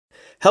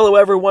Hello,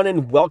 everyone,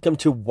 and welcome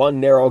to One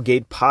Narrow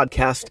Gate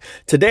Podcast.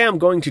 Today I'm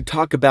going to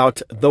talk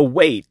about the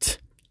weight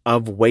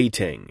of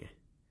waiting.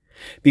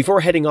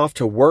 Before heading off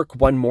to work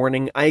one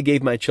morning, I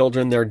gave my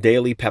children their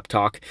daily pep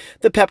talk.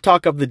 The pep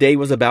talk of the day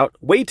was about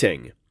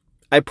waiting.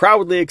 I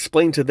proudly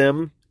explained to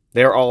them,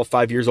 they're all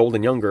 5 years old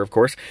and younger, of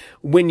course,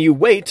 when you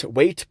wait,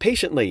 wait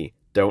patiently.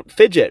 Don't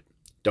fidget.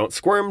 Don't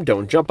squirm,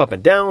 don't jump up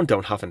and down,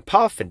 don't huff and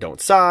puff, and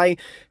don't sigh.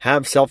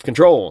 Have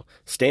self-control.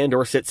 Stand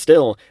or sit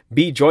still.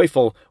 Be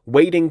joyful.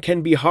 Waiting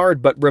can be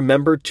hard, but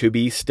remember to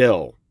be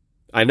still.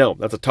 I know,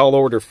 that's a tall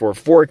order for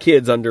 4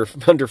 kids under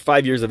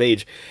 5 years of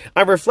age.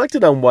 I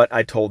reflected on what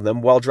I told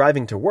them while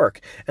driving to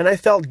work, and I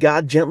felt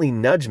God gently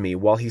nudge me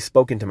while He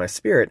spoke into my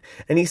spirit,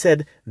 and He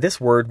said, "This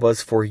word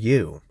was for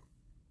you."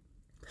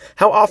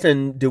 How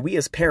often do we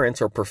as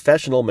parents or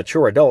professional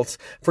mature adults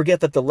forget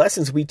that the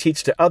lessons we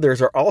teach to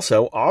others are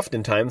also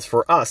oftentimes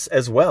for us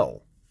as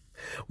well?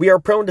 We are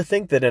prone to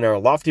think that in our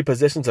lofty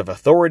positions of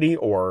authority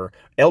or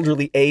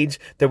elderly age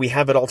that we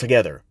have it all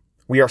together.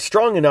 We are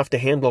strong enough to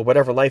handle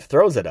whatever life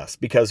throws at us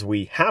because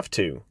we have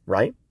to,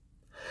 right?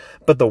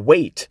 But the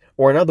weight,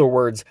 or in other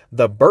words,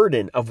 the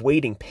burden of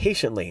waiting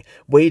patiently,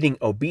 waiting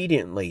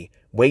obediently,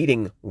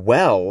 waiting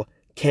well,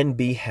 can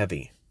be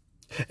heavy.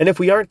 And if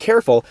we aren't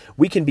careful,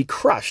 we can be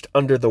crushed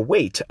under the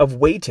weight of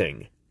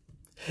waiting.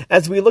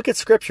 As we look at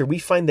Scripture, we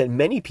find that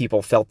many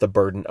people felt the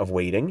burden of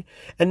waiting,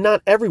 and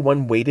not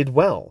everyone waited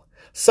well.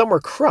 Some were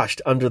crushed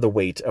under the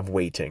weight of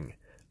waiting.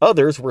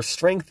 Others were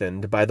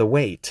strengthened by the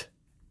wait.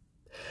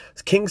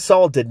 King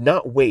Saul did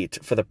not wait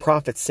for the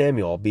prophet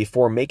Samuel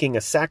before making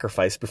a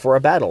sacrifice before a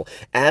battle,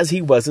 as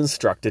he was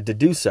instructed to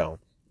do so.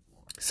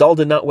 Saul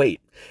did not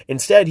wait.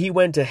 Instead, he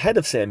went ahead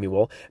of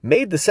Samuel,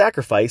 made the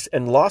sacrifice,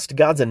 and lost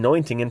God's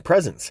anointing and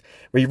presence.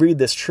 We read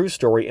this true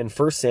story in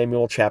 1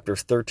 Samuel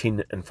chapters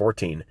 13 and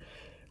 14.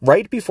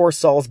 Right before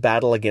Saul's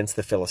battle against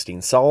the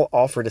Philistines, Saul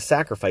offered a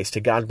sacrifice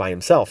to God by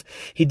himself.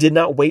 He did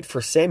not wait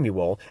for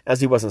Samuel, as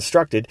he was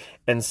instructed,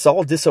 and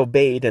Saul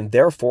disobeyed, and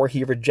therefore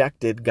he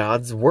rejected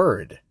God's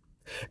word.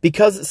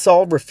 Because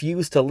Saul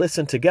refused to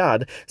listen to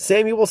God,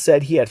 Samuel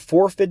said he had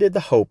forfeited the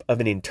hope of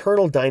an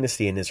eternal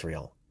dynasty in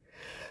Israel.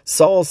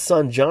 Saul's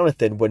son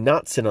Jonathan would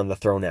not sit on the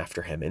throne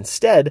after him.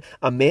 Instead,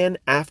 a man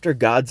after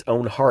God's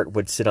own heart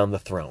would sit on the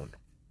throne.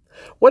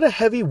 What a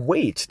heavy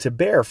weight to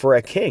bear for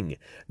a king.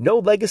 No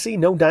legacy,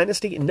 no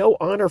dynasty, no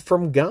honor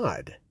from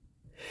God.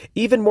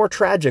 Even more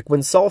tragic,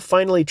 when Saul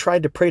finally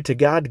tried to pray to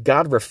God,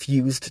 God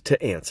refused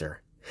to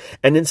answer.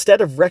 And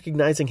instead of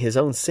recognizing his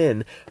own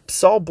sin,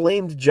 Saul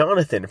blamed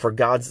Jonathan for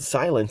God's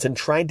silence and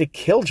tried to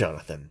kill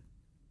Jonathan.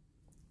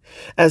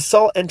 As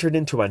Saul entered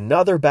into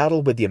another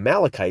battle with the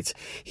Amalekites,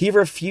 he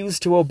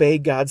refused to obey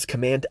God's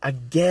command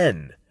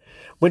again.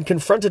 When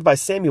confronted by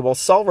Samuel,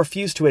 Saul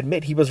refused to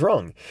admit he was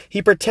wrong.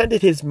 He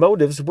pretended his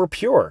motives were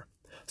pure.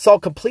 Saul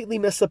completely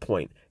missed the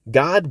point.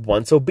 God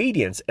wants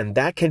obedience, and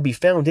that can be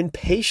found in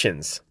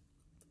patience.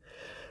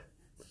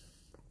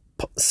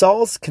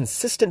 Saul's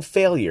consistent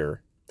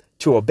failure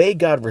to obey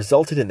God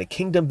resulted in the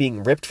kingdom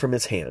being ripped from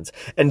his hands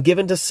and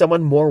given to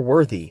someone more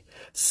worthy,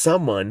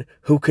 someone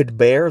who could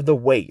bear the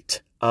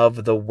weight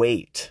of the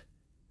wait.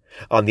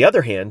 On the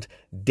other hand,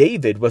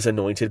 David was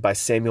anointed by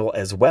Samuel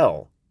as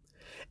well,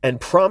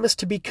 and promised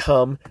to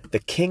become the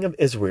king of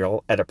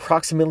Israel at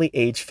approximately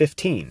age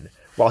 15,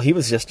 while he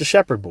was just a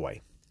shepherd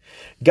boy.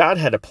 God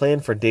had a plan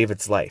for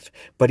David's life,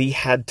 but he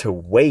had to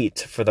wait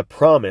for the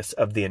promise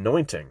of the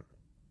anointing.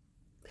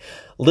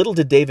 Little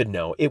did David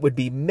know, it would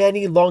be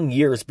many long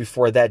years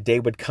before that day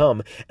would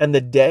come, and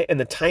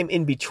the time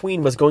in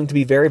between was going to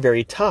be very,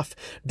 very tough.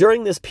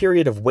 During this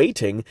period of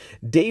waiting,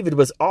 David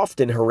was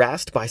often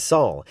harassed by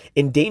Saul,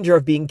 in danger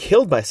of being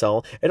killed by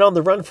Saul, and on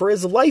the run for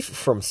his life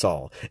from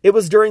Saul. It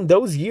was during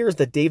those years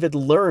that David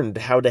learned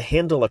how to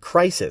handle a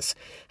crisis,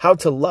 how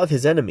to love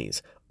his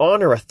enemies,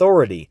 honor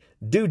authority,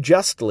 do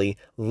justly,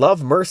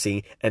 love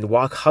mercy, and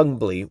walk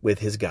humbly with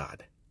his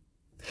God.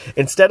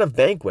 Instead of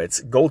banquets,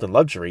 gold, and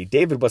luxury,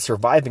 David was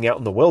surviving out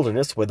in the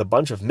wilderness with a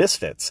bunch of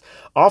misfits,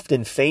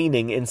 often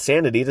feigning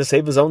insanity to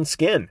save his own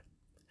skin.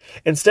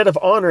 Instead of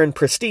honor and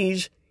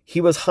prestige,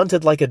 he was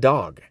hunted like a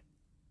dog.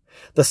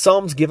 The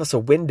Psalms give us a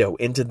window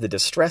into the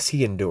distress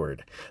he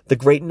endured, the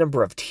great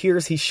number of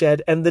tears he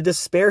shed, and the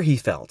despair he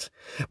felt.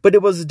 But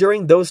it was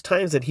during those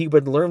times that he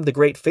would learn the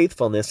great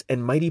faithfulness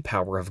and mighty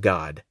power of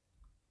God.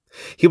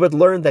 He would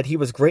learn that he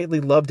was greatly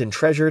loved and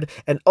treasured,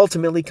 and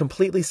ultimately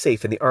completely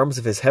safe in the arms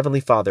of his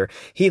heavenly Father.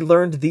 He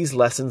learned these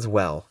lessons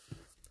well.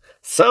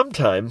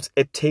 Sometimes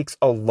it takes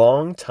a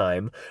long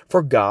time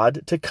for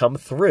God to come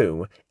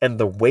through, and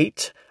the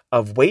weight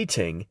of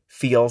waiting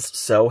feels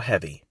so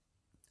heavy.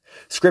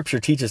 Scripture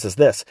teaches us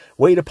this: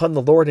 wait upon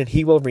the Lord, and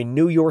He will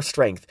renew your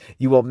strength.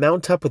 You will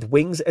mount up with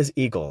wings as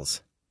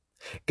eagles.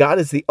 God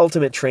is the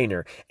ultimate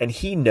trainer, and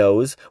He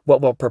knows what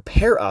will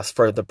prepare us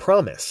for the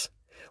promise.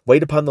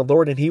 Wait upon the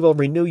Lord, and He will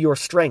renew your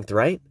strength,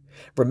 right?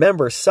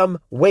 Remember, some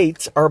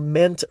waits are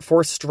meant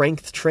for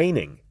strength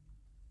training.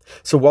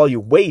 So while you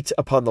wait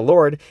upon the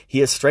Lord,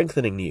 He is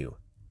strengthening you.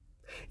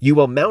 You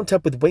will mount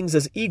up with wings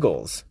as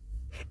eagles.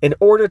 In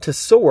order to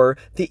soar,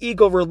 the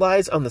eagle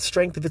relies on the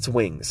strength of its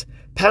wings.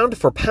 Pound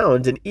for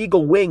pound, an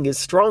eagle wing is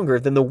stronger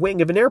than the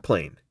wing of an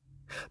airplane.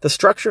 The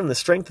structure and the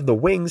strength of the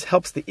wings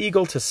helps the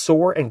eagle to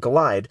soar and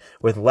glide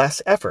with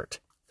less effort.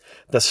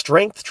 The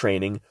strength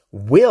training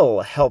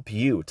will help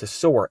you to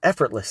soar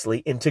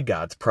effortlessly into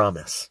God's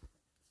promise.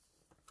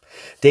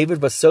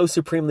 David was so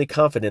supremely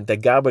confident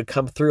that God would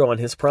come through on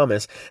his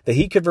promise that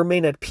he could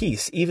remain at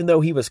peace even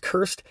though he was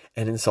cursed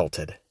and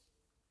insulted.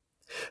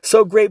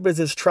 So great was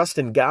his trust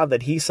in God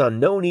that he saw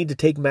no need to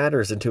take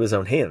matters into his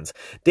own hands.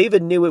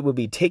 David knew it would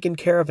be taken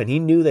care of, and he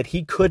knew that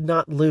he could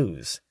not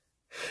lose.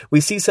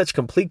 We see such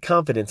complete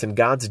confidence in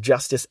God's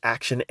justice,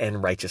 action,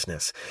 and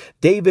righteousness.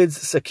 David's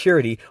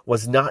security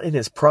was not in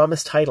his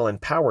promised title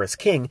and power as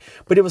king,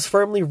 but it was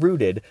firmly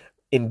rooted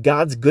in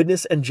God's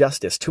goodness and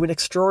justice to an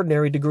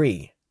extraordinary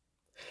degree.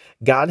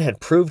 God had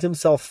proved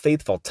himself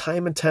faithful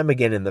time and time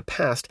again in the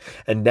past,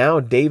 and now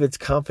David's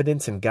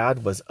confidence in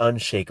God was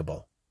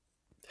unshakable.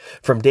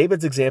 From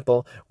David's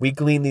example, we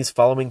glean these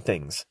following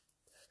things.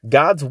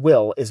 God's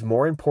will is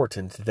more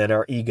important than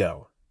our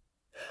ego.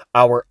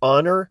 Our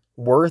honor,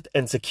 worth,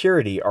 and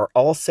security are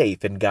all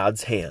safe in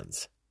God's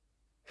hands.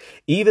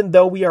 Even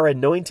though we are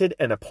anointed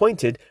and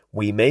appointed,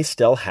 we may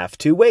still have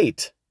to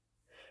wait.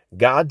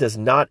 God does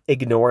not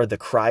ignore the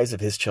cries of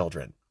his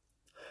children.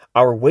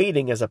 Our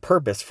waiting is a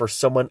purpose for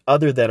someone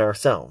other than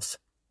ourselves.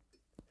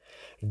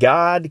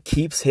 God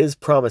keeps his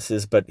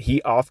promises, but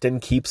he often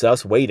keeps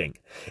us waiting.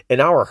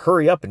 In our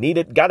hurry up and need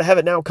it, gotta have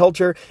it now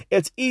culture,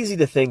 it's easy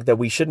to think that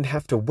we shouldn't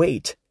have to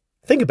wait.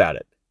 Think about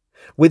it.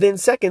 Within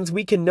seconds,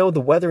 we can know the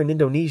weather in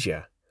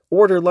Indonesia,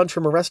 order lunch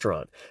from a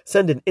restaurant,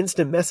 send an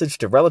instant message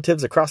to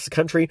relatives across the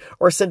country,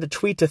 or send a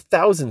tweet to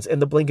thousands in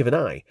the blink of an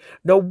eye.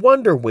 No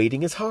wonder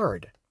waiting is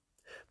hard.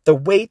 The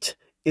wait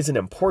is an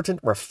important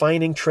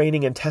refining,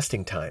 training, and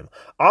testing time,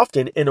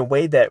 often in a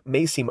way that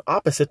may seem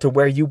opposite to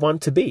where you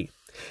want to be.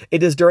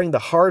 It is during the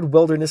hard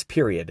wilderness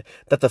period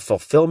that the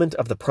fulfillment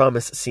of the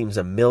promise seems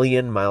a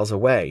million miles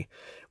away.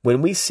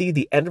 When we see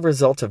the end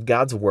result of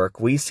God's work,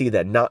 we see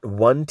that not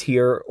one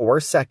tear or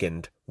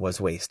second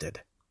was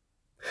wasted.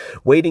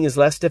 Waiting is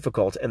less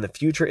difficult and the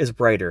future is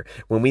brighter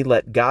when we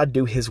let God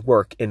do his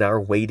work in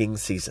our waiting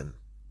season.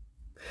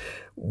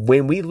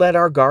 When we let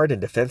our guard and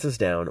defenses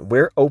down,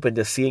 we're open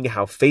to seeing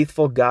how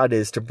faithful God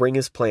is to bring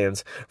his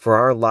plans for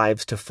our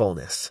lives to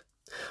fullness.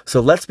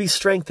 So let's be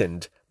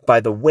strengthened by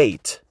the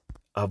weight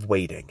of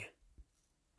waiting.